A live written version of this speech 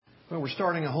Well, we're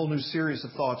starting a whole new series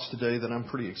of thoughts today that I'm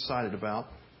pretty excited about.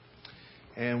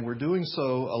 And we're doing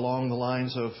so along the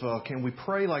lines of, can we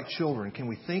pray like children? Can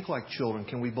we think like children?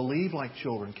 Can we believe like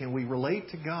children? Can we relate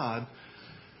to God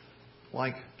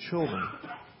like children?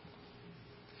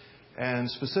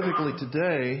 And specifically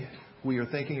today, we are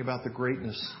thinking about the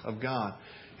greatness of God.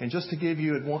 And just to give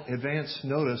you advance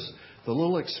notice, the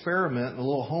little experiment, the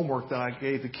little homework that I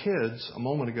gave the kids a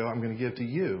moment ago, I'm going to give to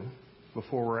you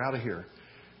before we're out of here.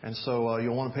 And so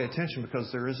you'll want to pay attention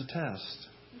because there is a test.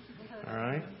 All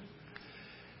right?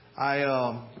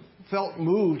 I felt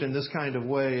moved in this kind of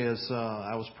way as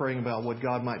I was praying about what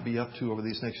God might be up to over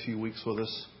these next few weeks with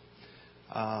us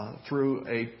through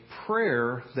a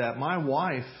prayer that my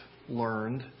wife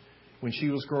learned when she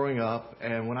was growing up.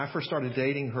 And when I first started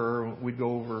dating her, we'd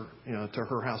go over to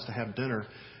her house to have dinner.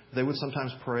 They would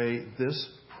sometimes pray this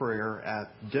prayer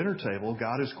at dinner table: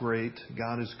 God is great,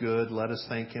 God is good, let us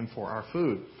thank Him for our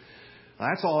food.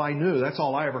 That's all I knew. That's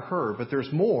all I ever heard. But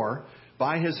there's more.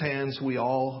 By His hands we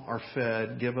all are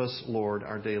fed. Give us, Lord,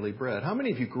 our daily bread. How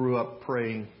many of you grew up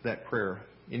praying that prayer?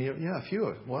 Yeah, a few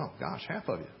of you. Well, gosh, half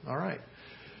of you. All right.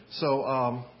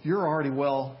 So you're already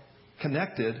well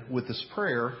connected with this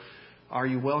prayer. Are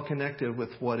you well connected with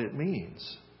what it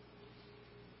means?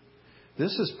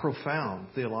 This is profound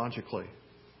theologically.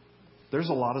 There's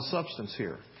a lot of substance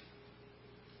here.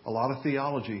 A lot of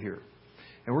theology here.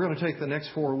 And we're going to take the next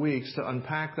 4 weeks to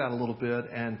unpack that a little bit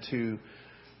and to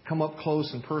come up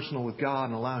close and personal with God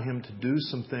and allow Him to do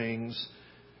some things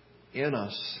in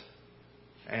us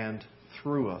and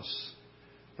through us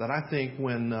that I think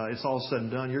when it's all said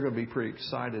and done, you're going to be pretty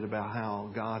excited about how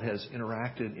God has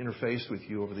interfaced with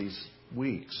you over these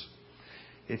weeks.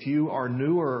 If you are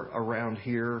newer around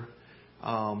here,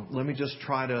 let me just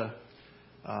try to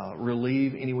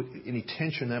relieve any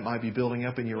tension that might be building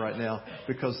up in you right now,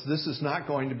 because this is not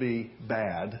going to be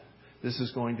bad. This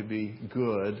is going to be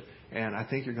good, and I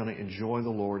think you're going to enjoy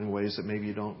the Lord in ways that maybe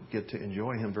you don't get to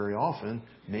enjoy Him very often,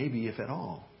 maybe if at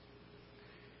all.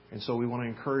 And so we want to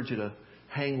encourage you to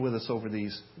hang with us over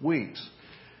these weeks.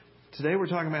 Today we're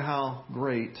talking about how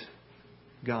great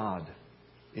God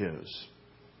is.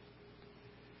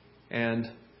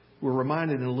 And we're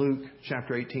reminded in Luke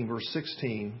chapter 18, verse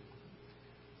 16,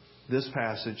 this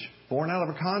passage, born out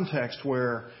of a context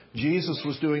where Jesus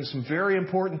was doing some very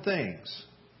important things.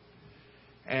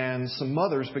 And some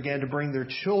mothers began to bring their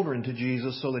children to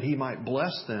Jesus so that He might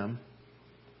bless them.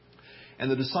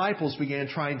 And the disciples began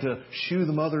trying to shoo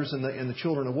the mothers and the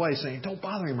children away, saying, "Don't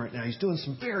bother Him right now. He's doing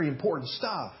some very important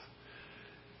stuff."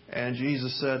 And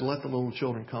Jesus said, "Let the little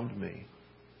children come to me,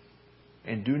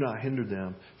 and do not hinder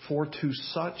them, for to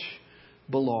such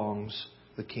belongs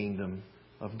the kingdom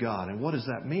of God." And what does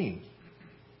that mean?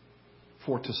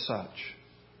 For to such.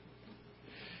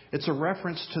 It's a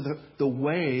reference to the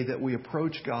way that we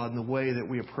approach God and the way that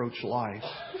we approach life.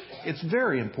 It's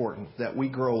very important that we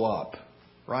grow up,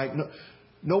 right?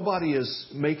 Nobody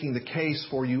is making the case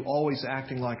for you always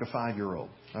acting like a 5-year-old,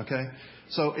 okay?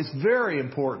 So it's very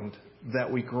important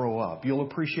that we grow up. You'll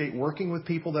appreciate working with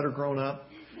people that are grown up,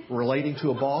 relating to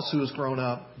a boss who has grown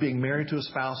up, being married to a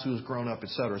spouse who has grown up,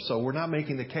 etc. So we're not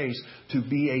making the case to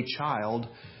be a child.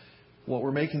 What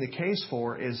we're making the case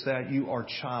for is that you are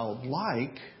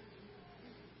childlike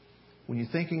when you're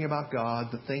thinking about God,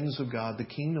 the things of God, the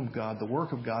kingdom of God, the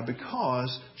work of God,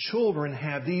 because children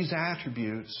have these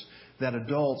attributes that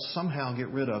adults somehow get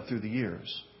rid of through the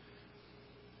years.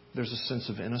 There's a sense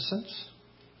of innocence,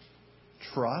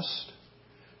 trust.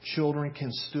 Children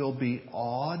can still be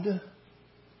awed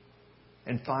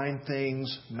and find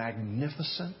things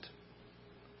magnificent.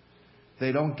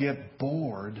 They don't get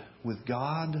bored with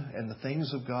God and the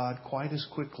things of God quite as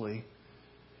quickly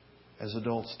as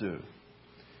adults do.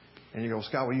 And you go,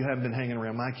 "Scott, well, you haven't been hanging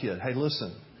around my kid." Hey,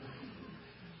 listen.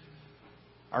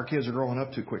 Our kids are growing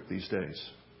up too quick these days.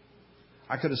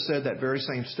 I could have said that very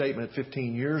same statement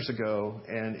 15 years ago,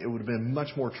 and it would have been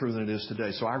much more true than it is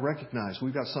today. So I recognize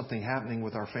we've got something happening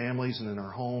with our families and in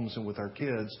our homes and with our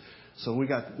kids. So we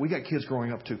got kids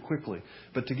growing up too quickly.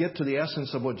 But to get to the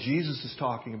essence of what Jesus is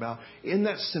talking about, in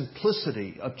that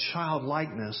simplicity of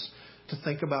childlikeness, to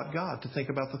think about God, to think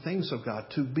about the things of God,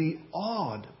 to be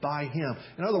awed by Him.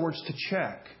 In other words, to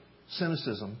check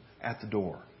cynicism at the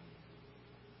door.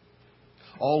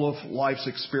 All of life's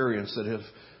experience that have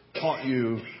taught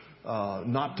you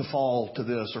not to fall to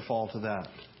this or fall to that.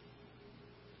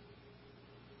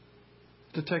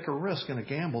 To take a risk and a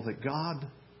gamble that God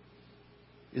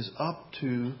is up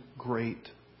to great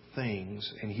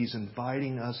things and He's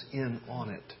inviting us in on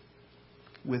it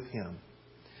with Him.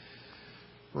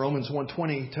 Romans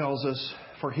 1:20 tells us,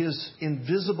 "For His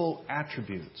invisible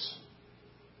attributes,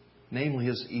 namely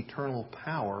His eternal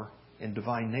power and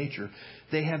divine nature,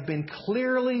 they have been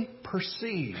clearly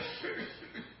perceived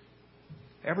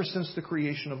ever since the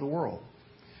creation of the world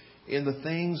in the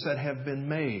things that have been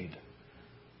made,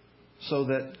 so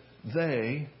that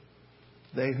they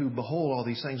who behold all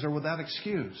these things are without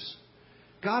excuse.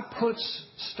 God puts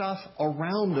stuff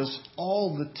around us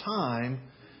all the time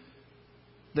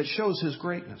that shows His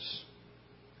greatness.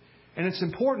 And it's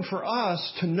important for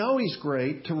us to know He's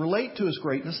great, to relate to His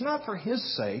greatness, not for His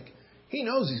sake. He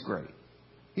knows He's great.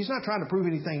 He's not trying to prove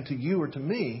anything to you or to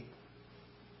me.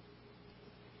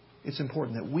 It's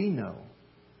important that we know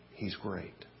He's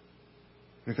great,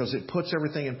 because it puts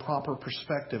everything in proper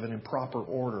perspective and in proper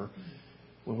order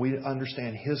when we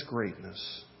understand His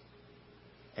greatness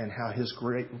and how His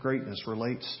greatness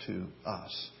relates to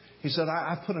us. He said,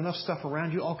 I've put enough stuff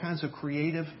around you, all kinds of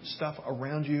creative stuff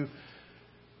around you.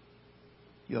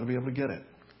 You ought to be able to get it.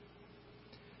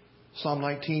 Psalm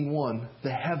 19:1,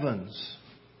 the heavens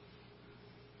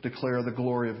declare the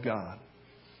glory of God,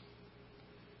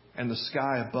 and the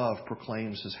sky above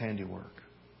proclaims His handiwork.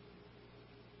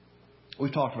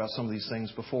 We've talked about some of these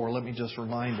things before. Let me just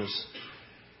remind us.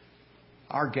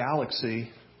 Our galaxy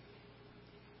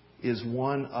is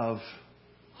one of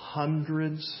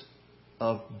hundreds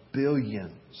of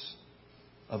billions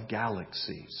of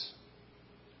galaxies.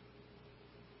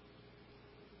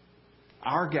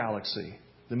 Our galaxy,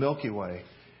 the Milky Way,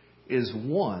 is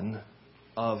one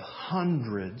of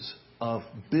hundreds of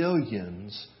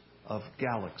billions of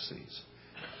galaxies.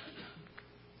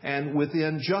 And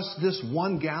within just this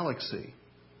one galaxy,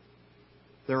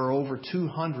 there are over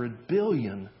 200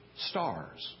 billion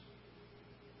stars,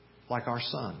 like our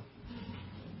sun.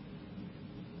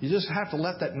 You just have to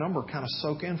let that number kind of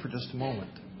soak in for just a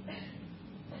moment.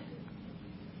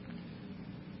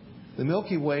 The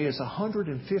Milky Way is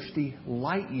 150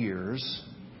 light years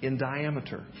in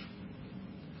diameter.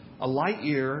 A light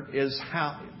year is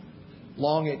how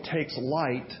long it takes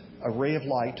light, a ray of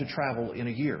light, to travel in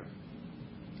a year.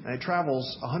 And it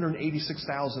travels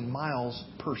 186,000 miles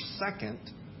per second.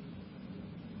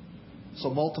 So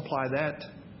multiply that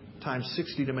times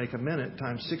 60 to make a minute,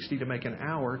 times 60 to make an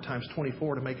hour, times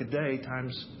 24 to make a day,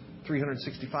 times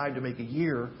 365 to make a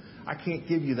year. I can't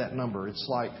give you that number. It's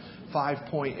like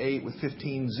 5.8 with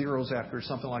 15 zeros after it,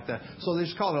 something like that. So they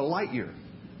just call it a light year.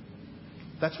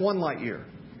 That's one light year.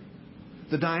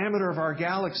 The diameter of our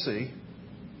galaxy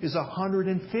is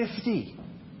 150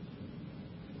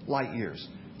 light years.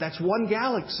 That's one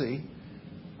galaxy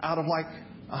out of like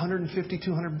 150,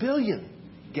 200 billion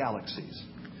galaxies.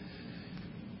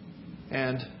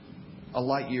 And a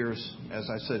light year is, as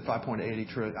I said, 5.80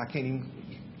 trillion. I can't even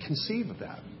conceive of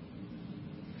that.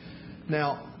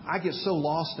 Now, I get so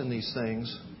lost in these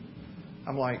things.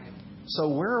 I'm like, so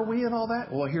where are we in all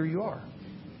that? Well, here you are.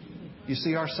 You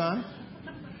see our sun?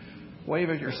 Wave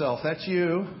at yourself. That's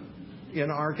you in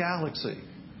our galaxy.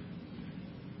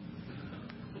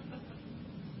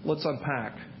 Let's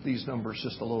unpack these numbers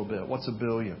just a little bit. What's a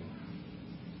billion?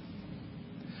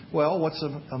 Well, what's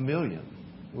a million?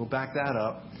 We'll back that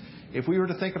up. If we were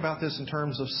to think about this in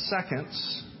terms of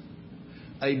seconds,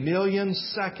 a million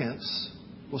seconds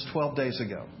was 12 days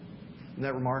ago. Isn't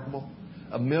that remarkable?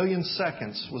 A million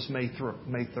seconds was May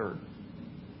 3rd.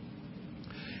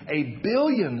 A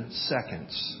billion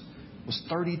seconds was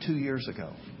 32 years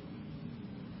ago.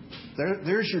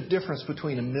 There's your difference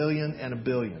between a million and a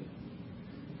billion.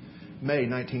 May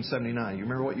 1979. You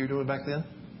remember what you were doing back then?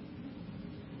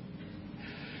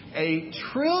 A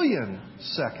trillion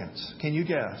seconds. Can you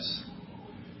guess?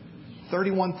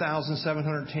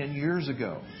 31,710 years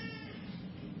ago.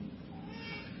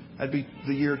 That'd be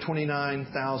the year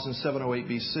 29,708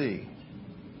 BC.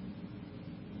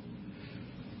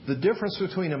 The difference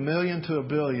between a million to a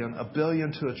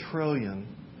billion to a trillion,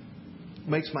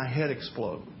 makes my head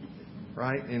explode.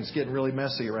 Right? And it's getting really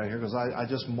messy right here because I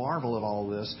just marvel at all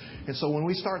this. And so when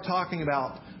we start talking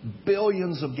about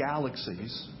billions of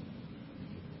galaxies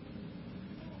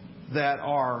that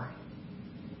are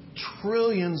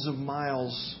trillions of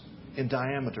miles in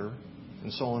diameter,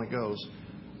 and so on it goes,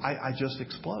 I just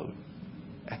explode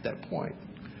at that point.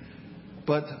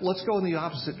 But let's go in the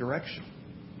opposite direction,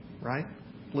 right?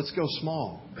 Let's go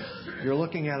small. You're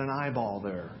looking at an eyeball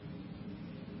there.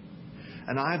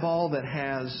 An eyeball that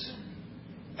has,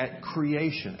 at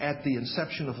creation, at the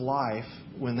inception of life,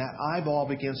 when that eyeball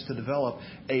begins to develop,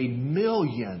 1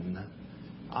 million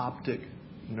optic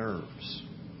nerves.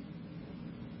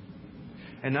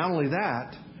 And not only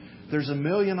that, there's 1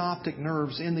 million optic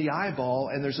nerves in the eyeball,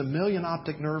 and there's 1 million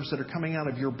optic nerves that are coming out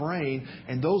of your brain,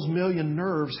 and those 1 million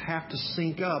nerves have to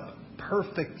sync up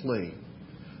perfectly.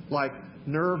 Like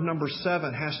nerve number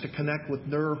 7 has to connect with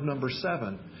nerve number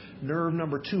 7. Nerve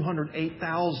number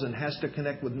 208,000 has to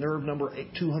connect with nerve number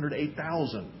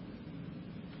 208,000.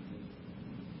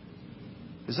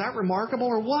 Is that remarkable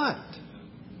or what?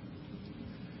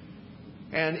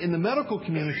 And in the medical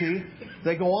community,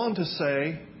 they go on to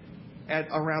say at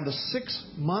around the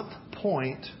 6-month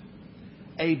point,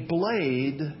 a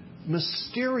blade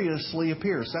mysteriously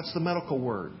appears. That's the medical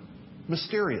word.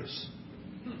 Mysterious.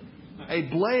 A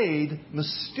blade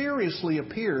mysteriously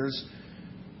appears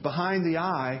behind the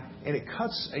eye, and it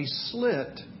cuts a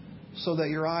slit so that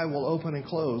your eye will open and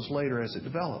close later as it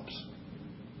develops.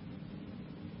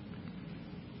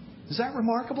 Is that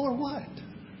remarkable or what?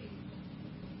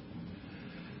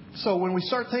 So when we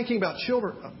start thinking about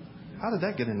children... How did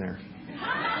that get in there?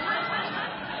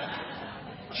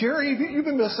 Jerry, you've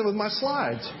been messing with my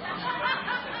slides.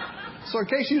 So in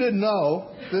case you didn't know,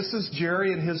 this is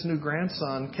Jerry and his new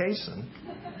grandson, Kason,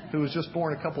 who was just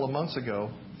born a couple of months ago.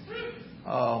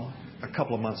 A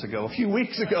few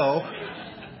weeks ago.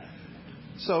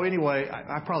 So anyway,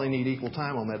 I probably need equal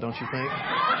time on that, don't you think?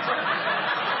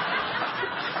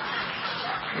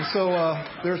 And so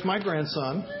there's my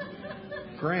grandson,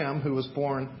 Graham, who was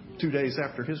born 2 days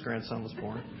after his grandson was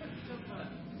born.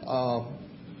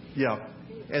 Yeah.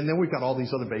 And then we've got all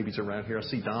these other babies around here. I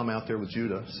see Dom out there with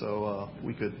Judah, so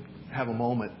we could have a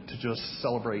moment to just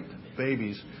celebrate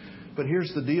babies. But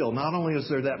here's the deal. Not only is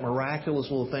there that miraculous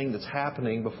little thing that's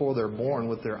happening before they're born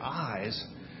with their eyes,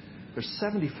 there's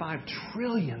 75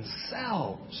 trillion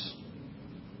cells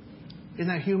in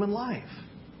that human life.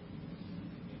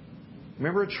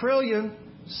 Remember, a trillion,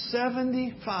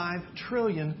 75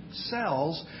 trillion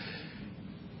cells,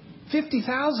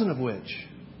 50,000 of which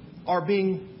are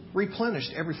being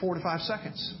replenished every 4 to 5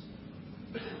 seconds.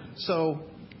 So,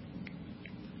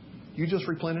 you just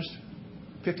replenished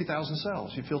 50,000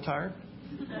 cells. You feel tired?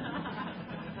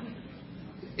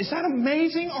 Is that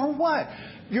amazing or what?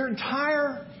 Your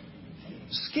entire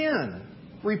skin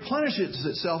replenishes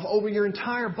itself over your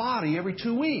entire body every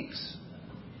 2 weeks.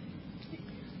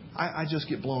 I just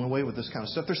get blown away with this kind of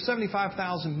stuff. There's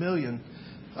 75,000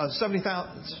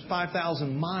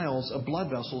 miles of blood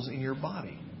vessels in your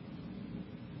body.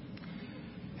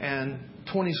 And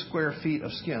 20 square feet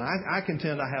of skin. I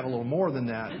contend I have a little more than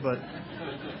that, but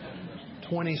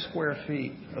 20 square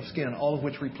feet of skin, all of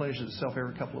which replenishes itself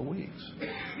every couple of weeks.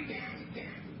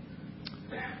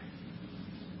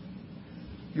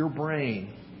 Your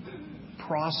brain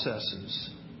processes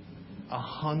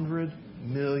 100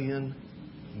 million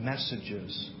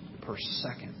messages per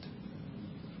second.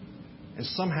 And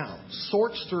somehow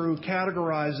sorts through,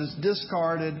 categorizes,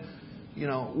 discarded,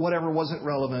 whatever wasn't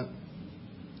relevant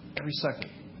every second.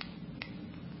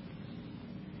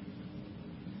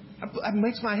 That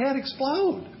makes my head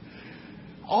explode.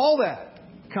 All that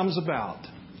comes about.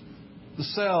 The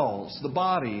cells, the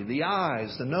body, the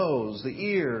eyes, the nose, the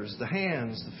ears, the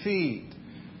hands, the feet,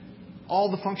 all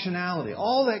the functionality,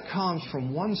 all that comes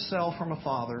from one cell from a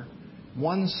father,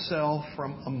 one cell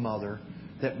from a mother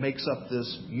that makes up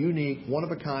this unique,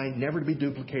 one-of-a-kind,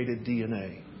 never-to-be-duplicated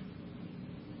DNA.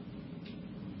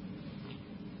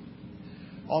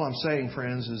 All I'm saying,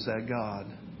 friends, is that God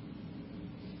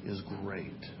is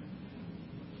great.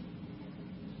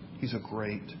 He's a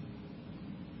great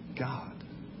God.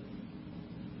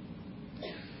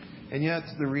 And yet,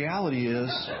 the reality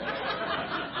is,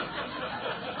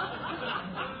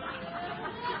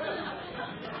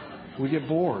 we get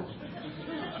bored.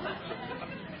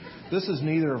 This is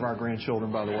neither of our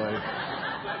grandchildren, by the way.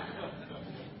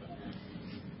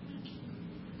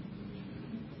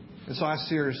 And so I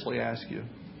seriously ask you,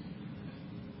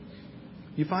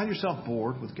 you find yourself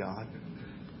bored with God,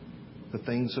 the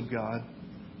things of God?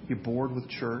 You're bored with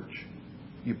church?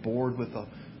 You're bored with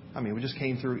we just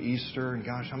came through Easter, and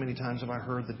gosh, how many times have I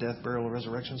heard the death, burial, and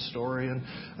resurrection story? And,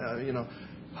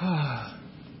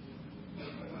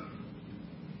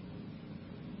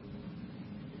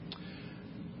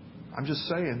 I'm just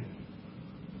saying,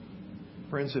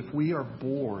 friends, if we are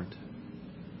bored,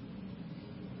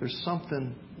 there's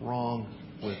something wrong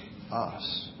with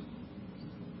us.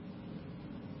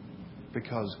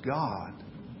 Because God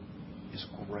is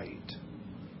great.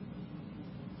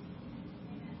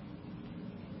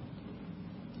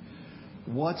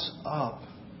 What's up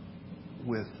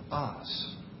with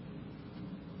us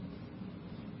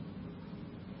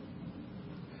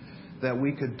that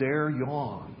we could dare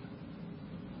yawn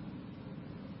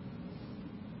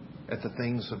at the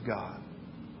things of God?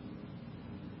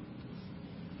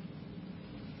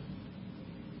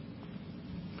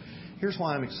 Here's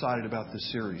why I'm excited about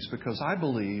this series, because I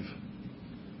believe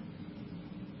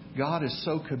God is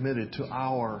so committed to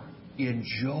our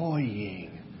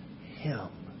enjoying Him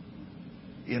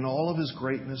in all of His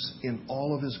greatness, in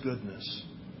all of His goodness.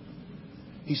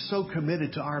 He's so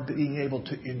committed to our being able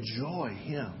to enjoy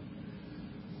Him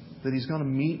that He's going to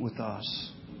meet with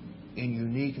us in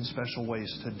unique and special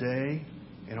ways today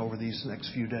and over these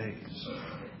next few days.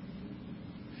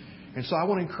 And so I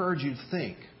want to encourage you to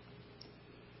think.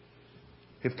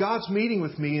 If God's meeting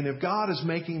with me and if God is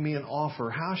making me an offer,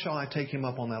 how shall I take Him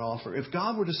up on that offer? If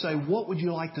God were to say, what would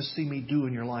you like to see me do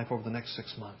in your life over the next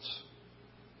 6 months?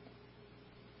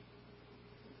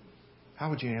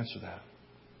 How would you answer that?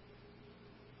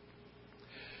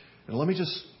 And let me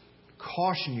just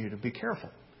caution you to be careful.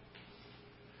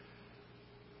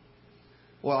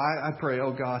 Well, I pray,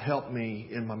 oh God, help me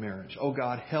in my marriage. Oh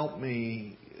God, help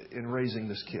me in raising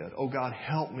this kid. Oh God,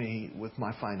 help me with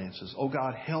my finances. Oh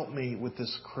God, help me with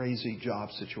this crazy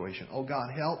job situation. Oh God,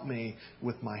 help me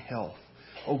with my health.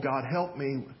 Oh God, help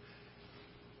me.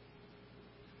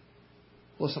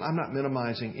 Listen, I'm not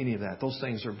minimizing any of that. Those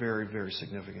things are very, very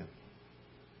significant.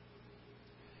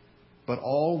 But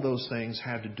all those things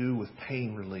have to do with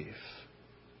pain relief.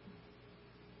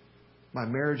 My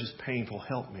marriage is painful,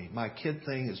 help me. My kid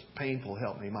thing is painful,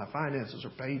 help me. My finances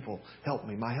are painful, help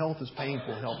me. My health is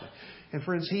painful, help me. And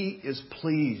friends, He is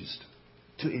pleased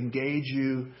to engage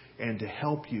you and to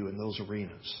help you in those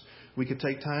arenas. We could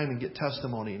take time and get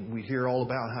testimony, and we hear all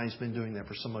about how He's been doing that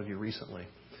for some of you recently.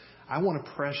 I want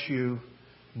to press you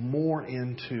more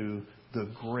into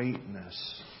the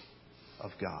greatness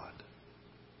of God.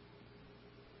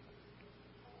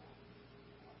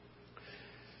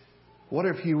 What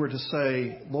if you were to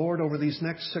say, Lord, over these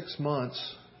next 6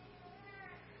 months,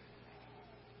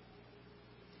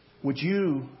 would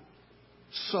you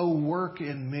so work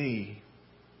in me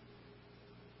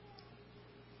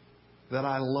that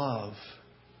I love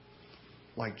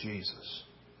like Jesus?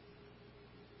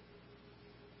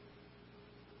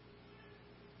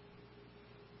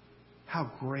 How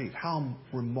great, how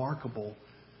remarkable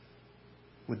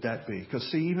would that be? Because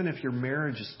see, even if your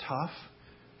marriage is tough,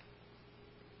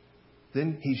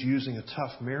 then He's using a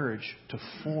tough marriage to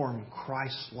form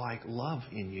Christ-like love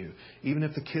in you. Even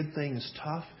if the kid thing is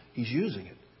tough, He's using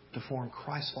it to form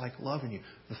Christ-like love in you.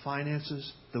 The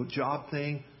finances, the job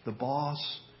thing, the boss,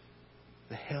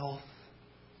 the health,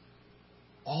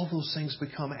 all those things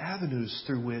become avenues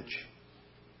through which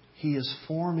He is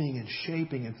forming and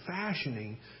shaping and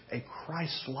fashioning a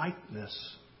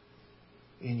Christ-likeness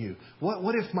in you.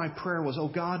 What if my prayer was, oh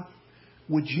God,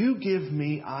 would you give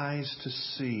me eyes to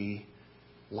see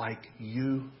like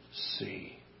you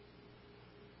see?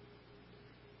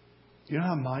 Do you know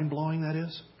how mind-blowing that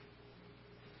is?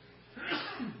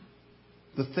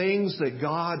 The things that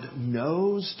God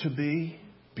knows to be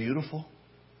beautiful,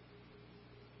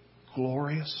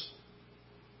 glorious,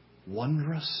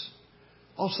 wondrous,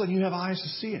 all of a sudden you have eyes to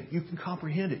see it. You can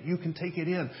comprehend it. You can take it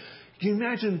in. Can you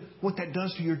imagine what that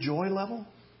does to your joy level?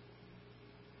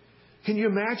 Can you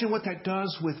imagine what that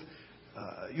does with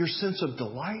your sense of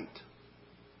delight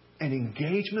and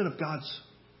engagement of God's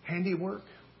handiwork?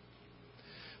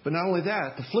 But not only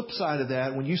that, the flip side of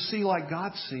that, when you see like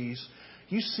God sees,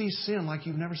 you see sin like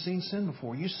you've never seen sin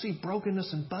before. You see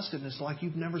brokenness and bustedness like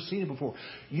you've never seen it before.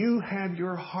 You have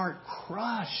your heart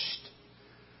crushed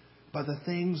by the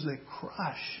things that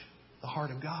crush the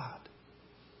heart of God.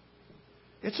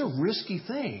 It's a risky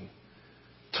thing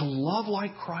to love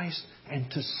like Christ and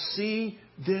to see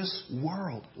this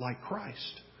world like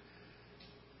Christ.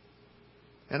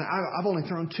 And I've only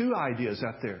thrown 2 ideas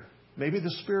out there. Maybe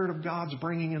the Spirit of God's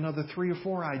bringing another 3 or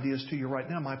 4 ideas to you right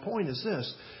now. My point is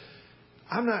this.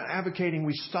 I'm not advocating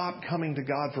we stop coming to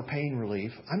God for pain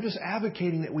relief. I'm just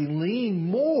advocating that we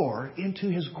lean more into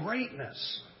His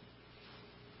greatness.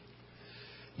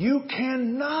 You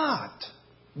cannot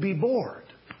be bored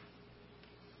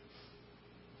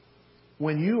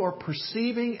when you are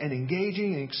perceiving and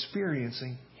engaging and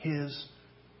experiencing His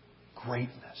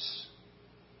greatness.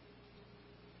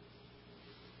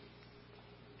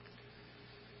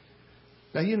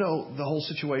 Now, you know the whole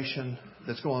situation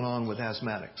that's going on with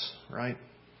asthmatics, right?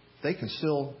 They can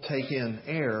still take in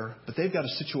air, but they've got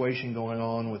a situation going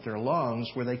on with their lungs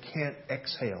where they can't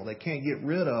exhale. They can't get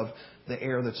rid of the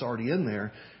air that's already in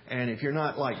there. And if you're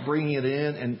not like bringing it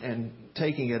in and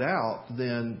taking it out,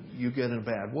 then you get in a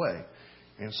bad way.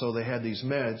 And so they had these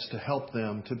meds to help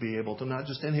them to be able to not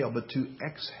just inhale, but to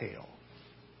exhale.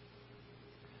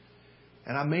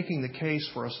 And I'm making the case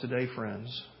for us today,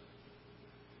 friends,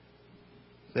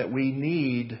 that we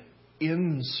need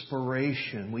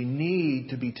inspiration. We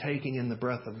need to be taking in the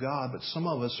breath of God, but some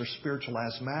of us are spiritual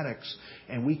asthmatics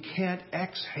and we can't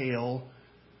exhale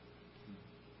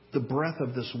the breath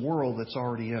of this world that's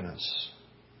already in us.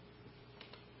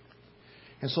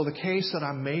 And so the case that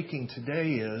I'm making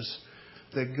today is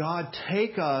that God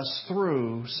take us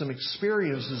through some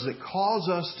experiences that cause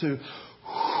us to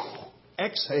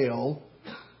exhale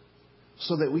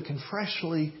so that we can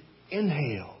freshly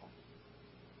inhale.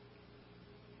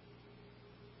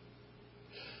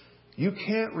 You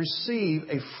can't receive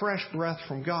a fresh breath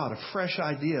from God, a fresh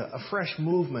idea, a fresh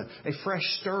movement, a fresh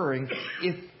stirring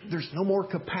if there's no more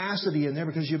capacity in there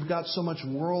because you've got so much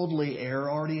worldly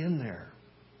air already in there.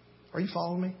 Are you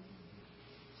following me?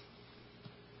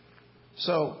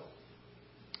 So,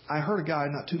 I heard a guy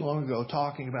not too long ago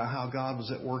talking about how God was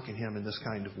at work in him in this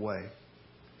kind of way.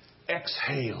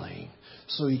 Exhaling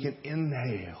so you can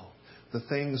inhale the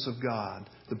things of God,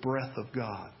 the breath of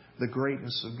God, the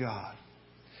greatness of God.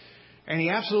 And he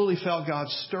absolutely felt God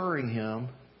stirring him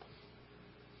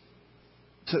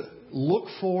to look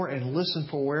for and listen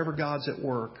for wherever God's at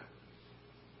work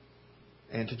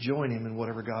and to join Him in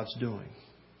whatever God's doing.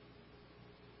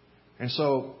 And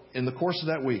so, in the course of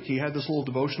that week, he had this little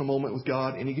devotional moment with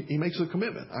God, and he makes a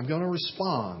commitment. I'm going to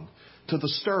respond to the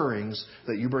stirrings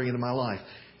that you bring into my life.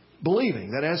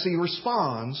 Believing that as he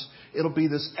responds, it'll be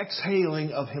this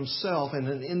exhaling of himself and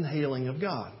an inhaling of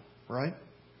God. Right?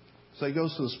 So he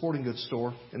goes to the sporting goods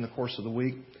store in the course of the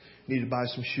week. Needed to buy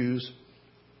some shoes.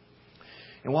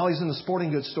 And while he's in the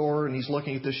sporting goods store and he's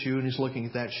looking at this shoe and he's looking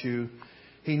at that shoe,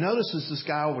 he notices this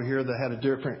guy over here that had a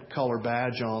different color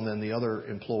badge on than the other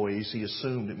employees. He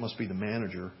assumed it must be the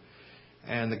manager.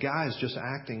 And the guy is just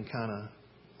acting kind of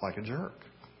like a jerk.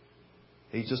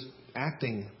 He's just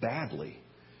acting badly.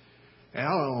 And I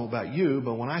don't know about you,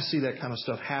 but when I see that kind of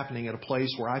stuff happening at a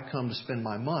place where I come to spend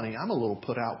my money, I'm a little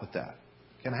put out with that.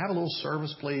 Can I have a little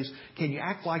service, please? Can you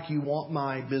act like you want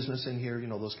my business in here? You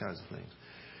know, those kinds of things.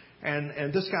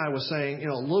 And this guy was saying,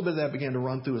 a little bit of that began to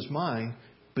run through his mind,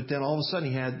 but then all of a sudden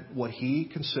he had what he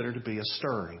considered to be a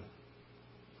stirring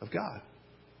of God.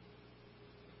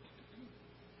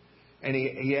 And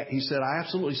he said, I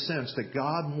absolutely sensed that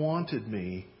God wanted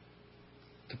me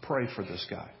to pray for this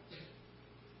guy.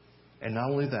 And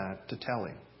not only that, to tell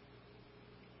him.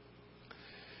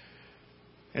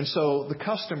 And so the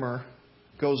customer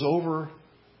goes over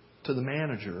to the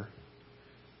manager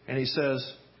and he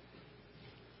says,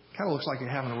 kind of looks like you're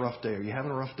having a rough day. Are you having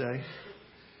a rough day?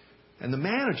 And the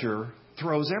manager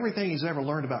throws everything he's ever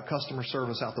learned about customer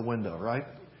service out the window, right?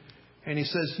 And he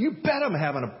says, you bet I'm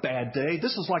having a bad day.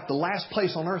 This is like the last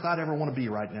place on earth I'd ever want to be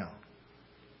right now.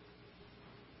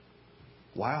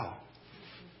 Wow.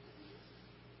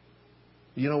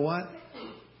 You know what?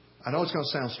 I know it's going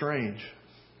to sound strange,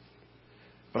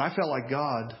 but I felt like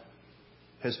God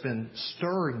has been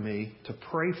stirring me to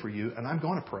pray for you, and I'm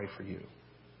going to pray for you.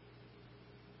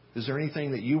 Is there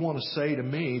anything that you want to say to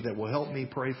me that will help me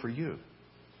pray for you?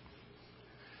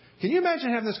 Can you imagine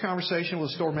having this conversation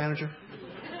with a store manager?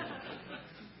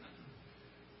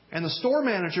 And the store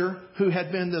manager, who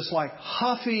had been this like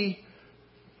huffy,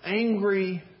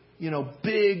 angry,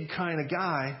 big kind of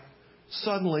guy,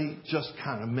 suddenly just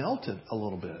kind of melted a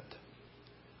little bit.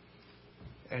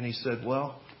 And he said,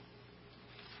 well,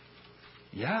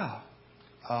 yeah,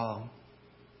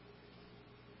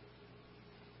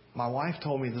 my wife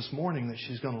told me this morning that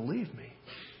she's going to leave me.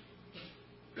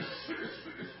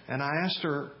 And I asked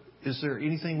her, is there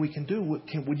anything we can do?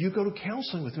 Would you go to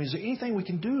counseling with me? Is there anything we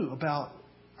can do about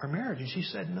our marriage? And she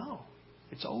said, no,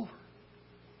 it's over.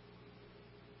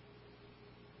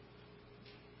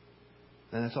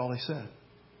 And that's all he said.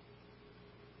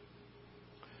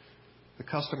 The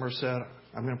customer said,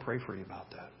 I'm going to pray for you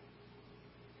about that.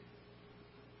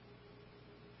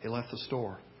 He left the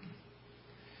store.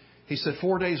 He said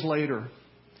 4 days later,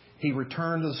 he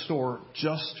returned to the store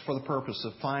just for the purpose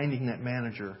of finding that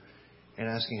manager and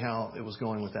asking how it was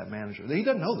going with that manager. He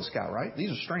doesn't know this guy, right?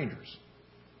 These are strangers.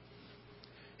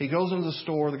 He goes into the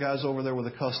store. The guy's over there with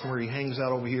a customer. He hangs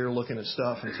out over here looking at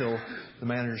stuff until the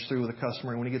manager's through with the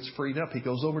customer. And when he gets freed up, he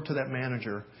goes over to that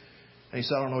manager. And he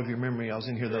said, I don't know if you remember me. I was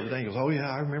in here the other day. He goes, oh, yeah,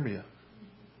 I remember you.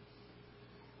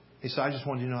 He said, I just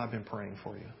wanted you to know I've been praying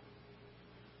for you.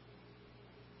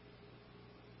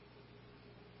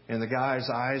 And the guy's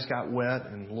eyes got wet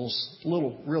and a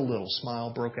real little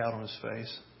smile broke out on his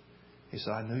face. He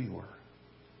said, I knew you were.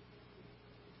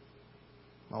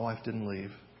 My wife didn't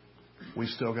leave. We've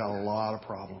still got a lot of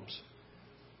problems.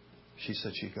 She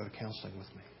said she'd go to counseling with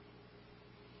me.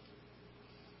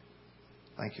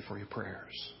 Thank you for your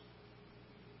prayers.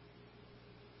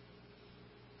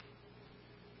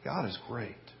 God is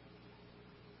great.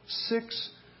 6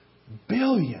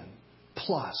 billion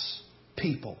plus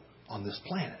people on this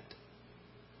planet.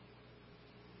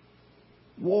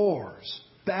 Wars,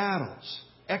 battles,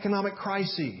 economic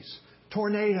crises,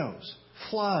 tornadoes,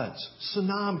 floods,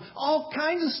 tsunamis, all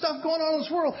kinds of stuff going on in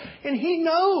this world. And He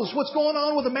knows what's going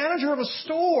on with the manager of a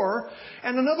store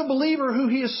and another believer who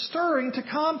He is stirring to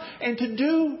come and to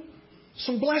do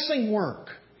some blessing work.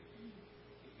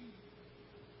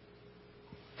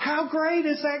 How great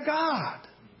is that God?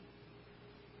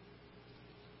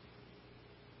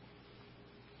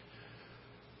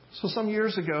 So some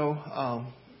years ago,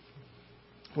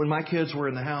 when my kids were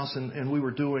in the house and we were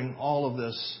doing all of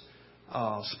this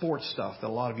sports stuff that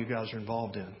a lot of you guys are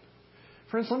involved in.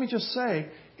 Friends, let me just say,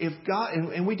 if God,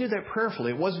 and we did that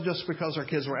prayerfully. It wasn't just because our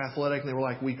kids were athletic and they were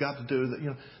like, we've got to do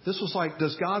that. This was like,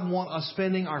 does God want us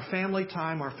spending our family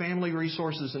time, our family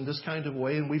resources in this kind of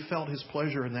way? And we felt His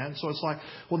pleasure in that. And so it's like,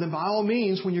 well, then by all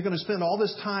means, when you're going to spend all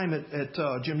this time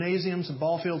at gymnasiums and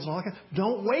ball fields and all that,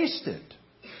 don't waste it.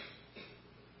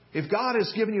 If God has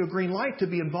given you a green light to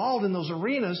be involved in those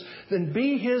arenas, then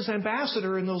be His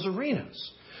ambassador in those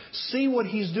arenas. See what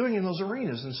He's doing in those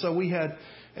arenas. And so we had,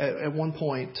 at one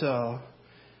point, a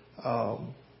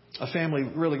family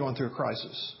really going through a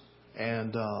crisis.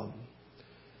 And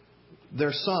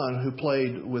their son, who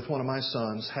played with one of my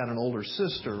sons, had an older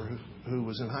sister who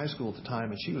was in high school at the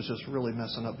time, and she was just really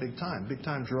messing up big time. Big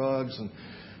time drugs and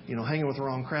hanging with the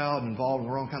wrong crowd and involved in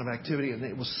the wrong kind of activity. And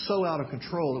it was so out of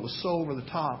control. It was so over the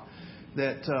top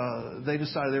that they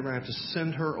decided they were going to have to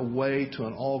send her away to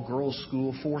an all-girls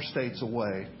school 4 states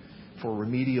away for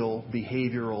remedial,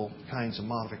 behavioral kinds of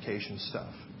modification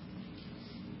stuff.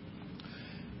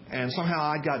 And somehow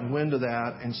I'd gotten wind of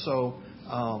that. And so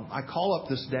I call up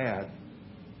this dad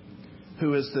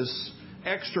who is this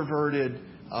extroverted,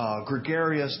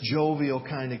 gregarious, jovial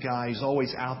kind of guy. He's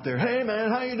always out there. Hey, man,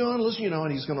 how you doing? Listen,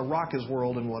 and he's going to rock his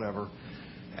world and whatever.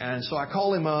 And so I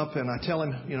call him up and I tell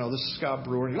him, this is Scott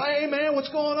Brewer. And he's like, hey, man, what's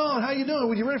going on? How you doing?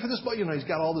 Were you ready for this? But, he's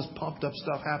got all this pumped up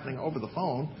stuff happening over the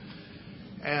phone.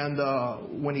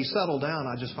 And when he settled down,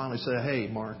 I just finally said, hey,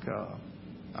 Mark,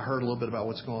 I heard a little bit about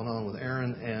what's going on with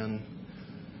Erin, and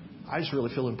I just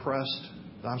really feel impressed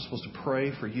that I'm supposed to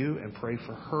pray for you and pray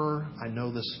for her. I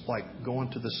know this, like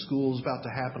going to the school is about to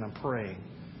happen. I'm praying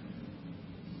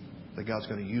that God's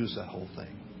going to use that whole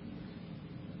thing.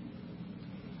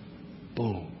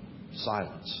 Boom.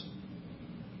 Silence.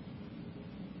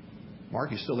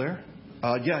 Mark, you still there?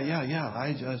 Yeah.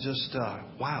 I just,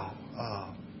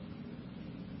 wow.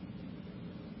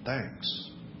 Thanks.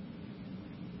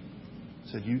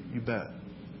 I said, you bet.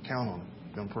 Count on it.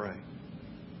 I'm going to pray.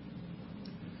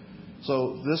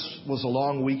 So this was a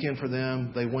long weekend for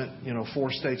them. They went,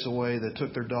 4 states away. They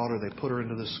took their daughter. They put her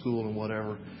into this school and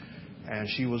whatever. And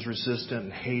she was resistant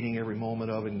and hating every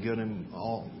moment of it and giving him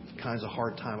all kinds of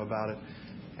hard time about it.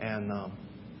 And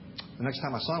the next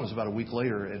time I saw him was about a week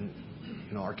later, and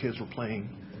our kids were playing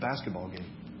a basketball game.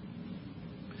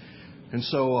 And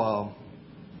so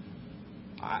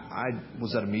I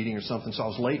was at a meeting or something, so I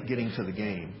was late getting to the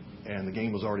game. And the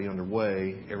game was already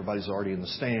underway. Everybody's already in the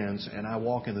stands. And I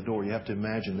walk in the door. You have to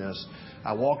imagine this.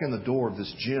 I walk in the door of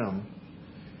this gym,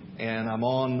 and I'm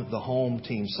on the home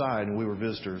team side, and we were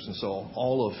visitors. And so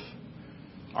all of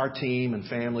our team and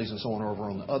families and so on are over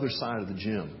on the other side of the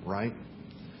gym, right?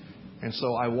 And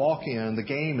so I walk in. The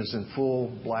game is in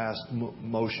full blast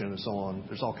motion and so on.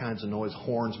 There's all kinds of noise,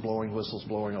 horns blowing, whistles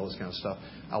blowing, all this kind of stuff.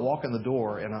 I walk in the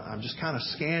door, and I'm just kind of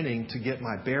scanning to get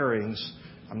my bearings.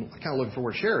 I'm kind of looking for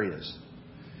where Sherry is.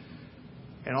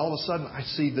 And all of a sudden, I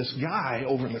see this guy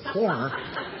over in the corner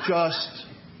just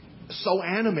so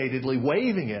animatedly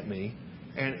waving at me.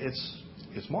 And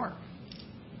it's Mark.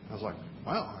 I was like,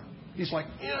 wow. He's like,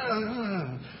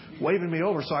 yeah, waving me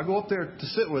over. So I go up there to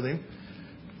sit with him.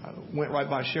 I went right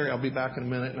by Sherry. I'll be back in a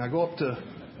minute. And I go up to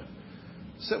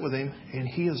sit with him. And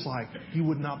he is like, you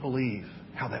would not believe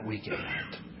how that weekend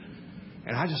went.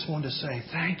 And I just wanted to say,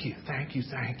 thank you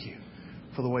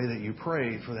for the way that you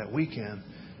prayed for that weekend.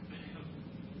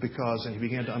 And he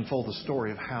began to unfold the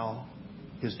story of how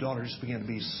his daughter just began to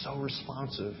be so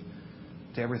responsive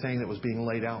to everything that was being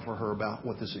laid out for her about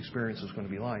what this experience was going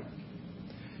to be like.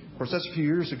 Of course, that's a few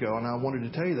years ago, and I wanted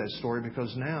to tell you that story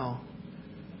because now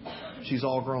she's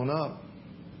all grown up.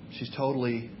 She's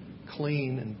totally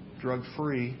clean and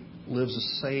drug-free, lives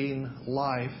a sane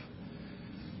life,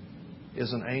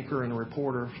 is an anchor and a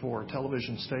reporter for a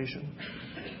television station,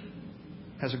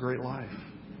 has a great life.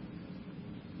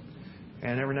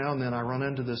 And every now and then I run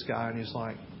into this guy and he's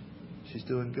like, she's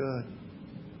doing good.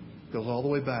 Goes all the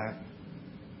way back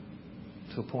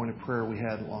to a point of prayer we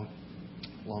had a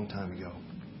long time ago.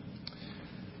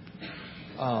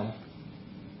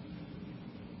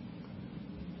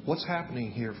 What's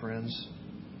happening here, friends,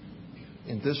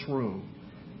 in this room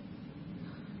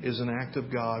is an act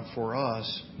of God for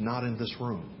us, not in this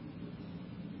room.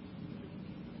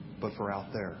 but for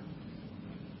out there.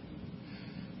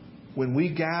 When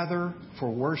we gather for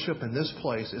worship in this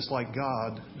place, it's like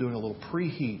God doing a little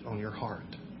preheat on your heart.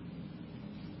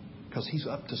 Because He's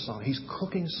up to something. He's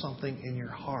cooking something in your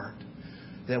heart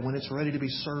that when it's ready to be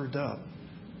served up,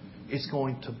 it's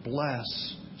going to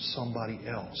bless somebody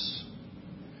else.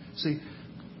 See,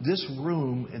 this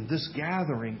room and this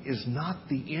gathering is not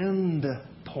the end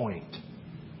point.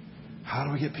 How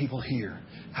do we get people here?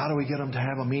 How do we get them to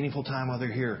have a meaningful time while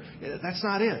they're here? That's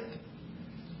not it.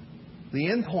 The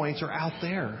end points are out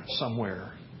there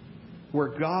somewhere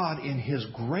where God in His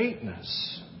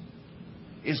greatness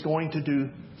is going to do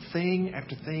thing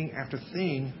after thing after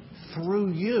thing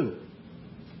through you.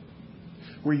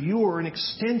 Where you are an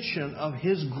extension of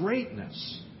His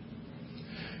greatness.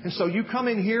 And so you come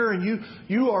in here and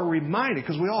you are reminded,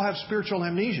 because we all have spiritual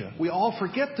amnesia. We all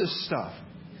forget this stuff.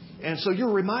 And so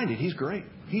you're reminded, He's great.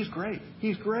 He's great.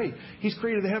 He's great. He's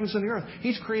created the heavens and the earth.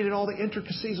 He's created all the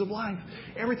intricacies of life.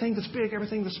 Everything that's big,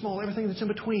 everything that's small, everything that's in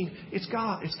between. It's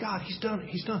God. It's God. He's done it.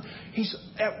 He's done. He's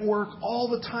at work all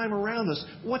the time around us.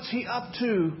 What's He up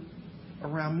to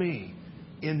around me,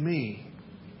 in me,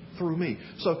 through me?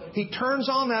 So He turns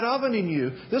on that oven in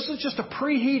you. This is just a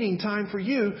preheating time for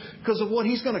you because of what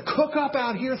He's going to cook up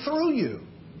out here through you.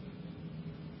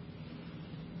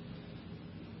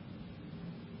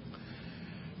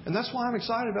 And that's why I'm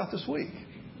excited about this week.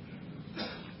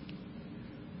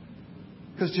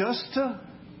 Because just to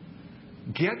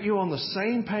get you on the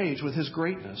same page with His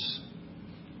greatness,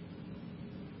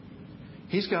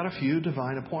 He's got a few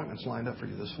divine appointments lined up for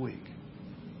you this week.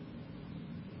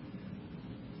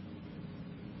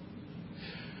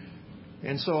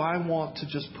 And so I want to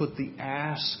just put the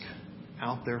ask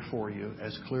out there for you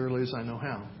as clearly as I know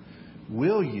how.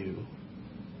 Will you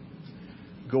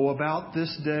go about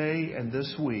this day and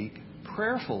this week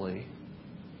prayerfully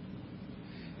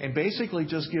and basically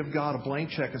just give God a blank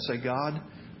check and say, God,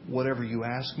 whatever you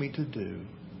ask me to do,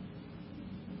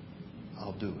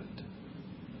 I'll do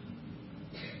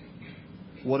it.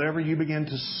 Whatever you begin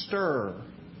to stir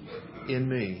in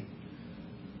me,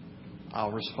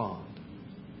 I'll respond.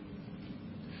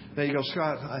 Now you go,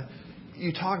 Scott,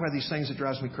 you talk about these things that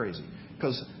drives me crazy.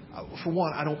 Because, for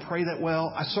one, I don't pray that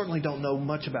well. I certainly don't know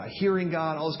much about hearing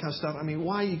God, all this kind of stuff. I mean,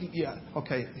 why?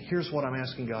 Okay, here's what I'm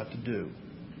asking God to do.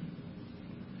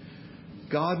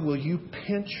 God, will you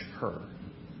pinch her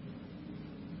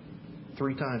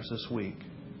 3 times this week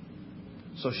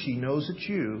so she knows it's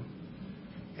you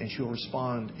and she'll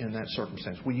respond in that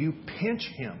circumstance? Will you pinch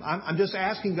him? I'm just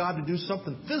asking God to do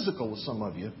something physical with some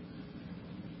of you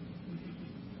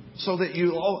so that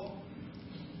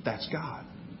that's God.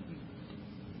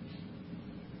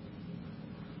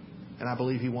 And I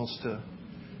believe He wants to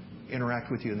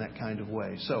interact with you in that kind of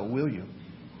way. So, will you?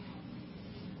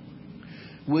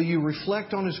 Will you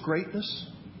reflect on His greatness?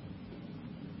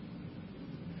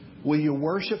 Will you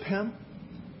worship Him?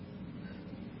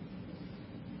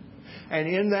 And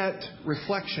in that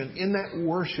reflection, in that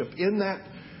worship, in that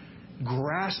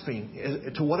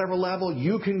grasping, to whatever level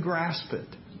you can grasp it,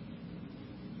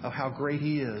 of how great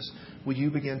He is, will you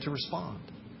begin to respond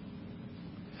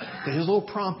to His little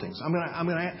promptings? I'm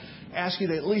going to ask you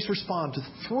to at least respond to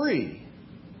 3.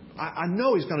 I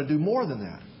know He's going to do more than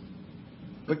that.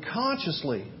 But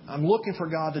consciously, I'm looking for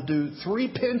God to do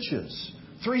 3 pinches,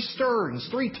 3 stirrings,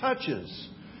 3 touches,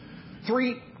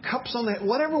 3 cups on that,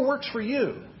 whatever works for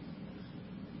you.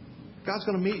 God's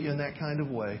going to meet you in that kind of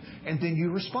way. And then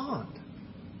you respond.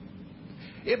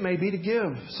 It may be to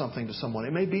give something to someone.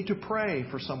 It may be to pray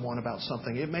for someone about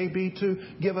something. It may be to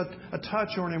give a touch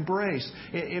or an embrace.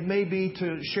 It may be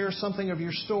to share something of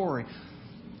your story.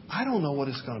 I don't know what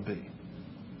it's going to be.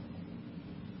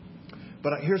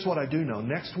 But here's what I do know.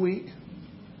 Next week,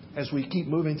 as we keep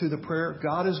moving through the prayer,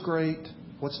 God is great.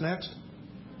 What's next?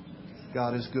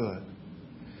 God is good.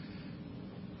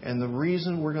 And the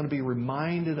reason we're going to be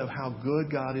reminded of how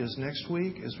good God is next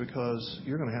week is because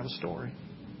you're going to have a story.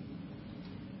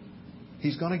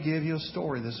 He's going to give you a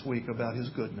story this week about His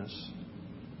goodness.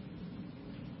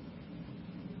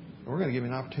 And we're going to give you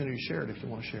an opportunity to share it if you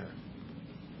want to share it.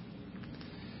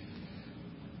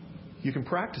 You can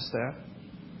practice that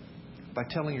by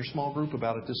telling your small group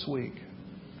about it this week.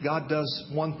 God does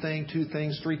 1 thing, 2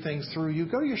 things, 3 things through you.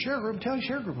 Go to your share group and tell your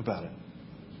share group about it.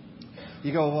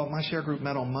 You go, well, my share group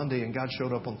met on Monday and God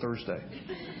showed up on Thursday.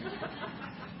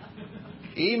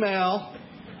 Email,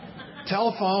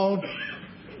 telephone,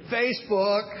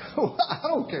 Facebook, I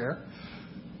don't care.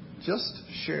 Just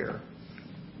share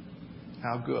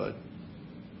how good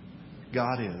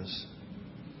God is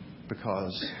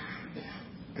because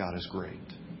God is great.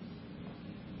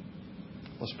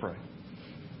 Let's pray.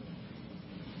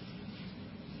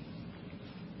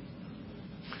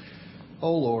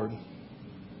 Oh Lord,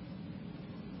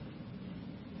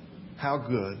 how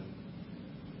good,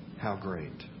 how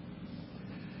great.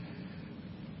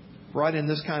 Right in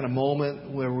this kind of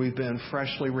moment where we've been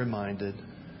freshly reminded,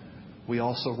 we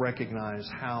also recognize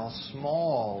how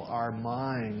small our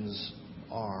minds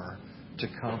are to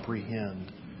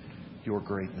comprehend your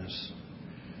greatness.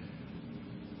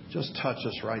 Just touch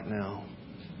us right now.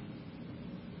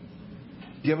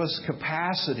 Give us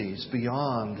capacities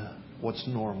beyond what's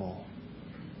normal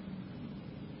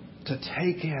to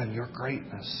take in your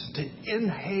greatness, to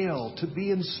inhale, to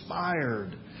be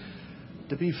inspired,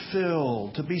 to be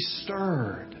filled, to be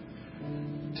stirred,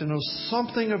 to know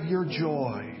something of your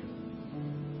joy,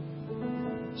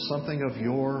 something of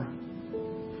your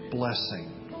blessing.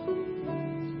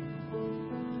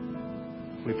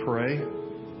 We pray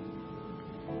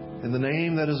in the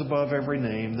name that is above every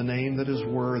name, the name that is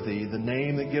worthy, the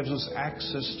name that gives us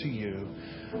access to you,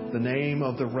 the name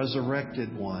of the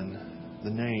resurrected one, the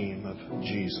name of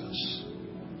Jesus.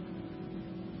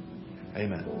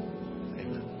 Amen.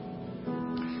 Amen.